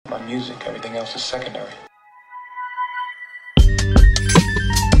music. Everything else is secondary.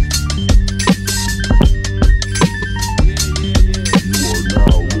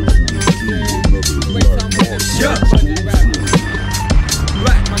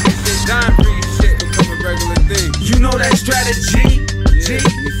 You know that strategy.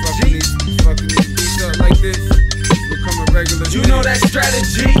 Fucking these beats up like this. Become a regular. You know that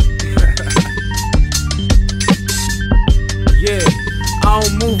strategy. Yeah, I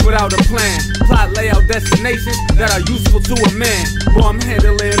don't move without a plan. Plot, layout, destinations that are useful to a man. Boy, I'm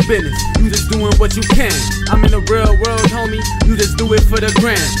handling business. You just doing what you can. I'm in the real world, homie. You just do it for the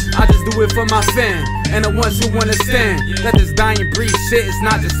grand. I just do it for my fan and the ones who understand that this dying breed shit is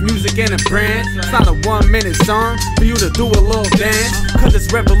not just music and a brand. It's not a 1-minute song for you to do a little dance, cause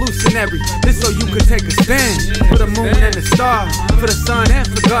it's revolutionary. This so you could take a stand for the moon and the stars, for the sun and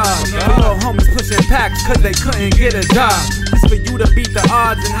for God. For little homies pushing packs cause they couldn't get a job. This for you to beat the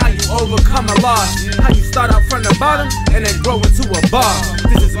odds and how you overcome a loss. How you start out from the bottom and then grow into a boss.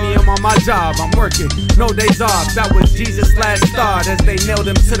 This is me, I'm on my job, I'm working, no days off. That was Jesus' last thought as they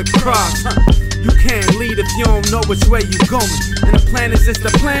nailed him to the cross. You can't lead if you don't know which way you going. And the plan is just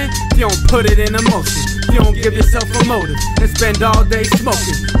a plan if you don't put it in motion. If you don't give yourself a motive and spend all day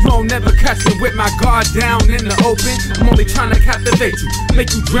smoking. You don't never catch me with my guard down in the open. I'm only trying to captivate you,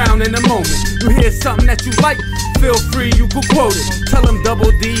 make you drown in the moment. You hear something that you like, feel free, you could quote it. Tell them Double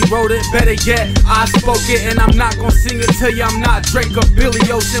D wrote it, better yet, I spoke it. And I'm not gonna sing it till you, I'm not Drake or Billy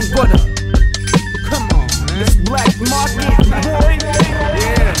Ocean. What up? Come on, man. It's Black Market, boy.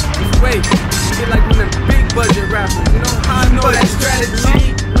 Yeah, just wait. Get like one of them big budget rappers, you know? I know that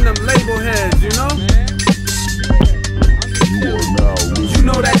strategy, one of them label heads, you know? You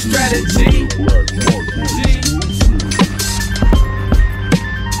know that strategy.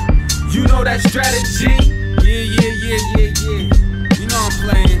 You know that strategy. Yeah. You know I'm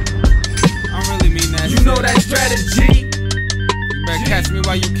playing. I don't really mean that. You know that strategy. You better catch me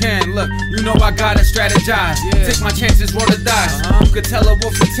while you can. Look, you know I gotta strategize. Take my chances, roll the dice. You could tell a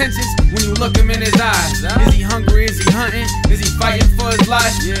wolf's intentions when you look him in his eyes. Is he hungry? Is he hunting? Is he fighting for his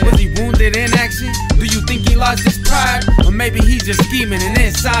life? Was he wounded in action? Do you think he lost his pride? Or maybe he's just scheming and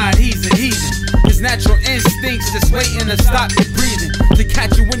inside he's a heathen. His natural instincts just waiting to stop your breathing, to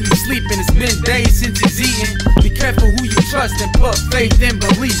catch you when you sleeping. It's been days since he's eating. Be careful who you trust and put faith in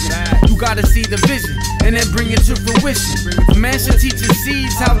believing. You gotta see the vision and then bring it to fruition. A man should teach his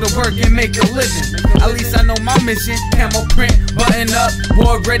seeds how to work and make a living. At least I know my mission. Camo print, button up,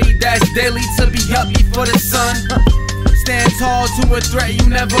 war ready, dash daily to be up before the sun. Stand tall to a threat, you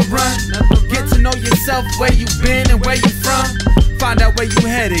never run. Get to know yourself, where you been and where you from. Find out where you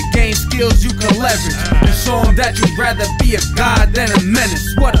headed, gain skills you can leverage, and show them that you'd rather be a god than a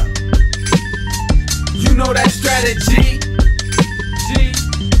menace. What up? You know that strategy.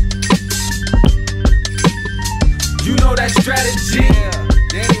 You know that strategy.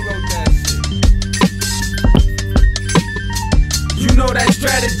 Danny wrote that shit. You know that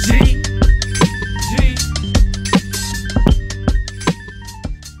strategy.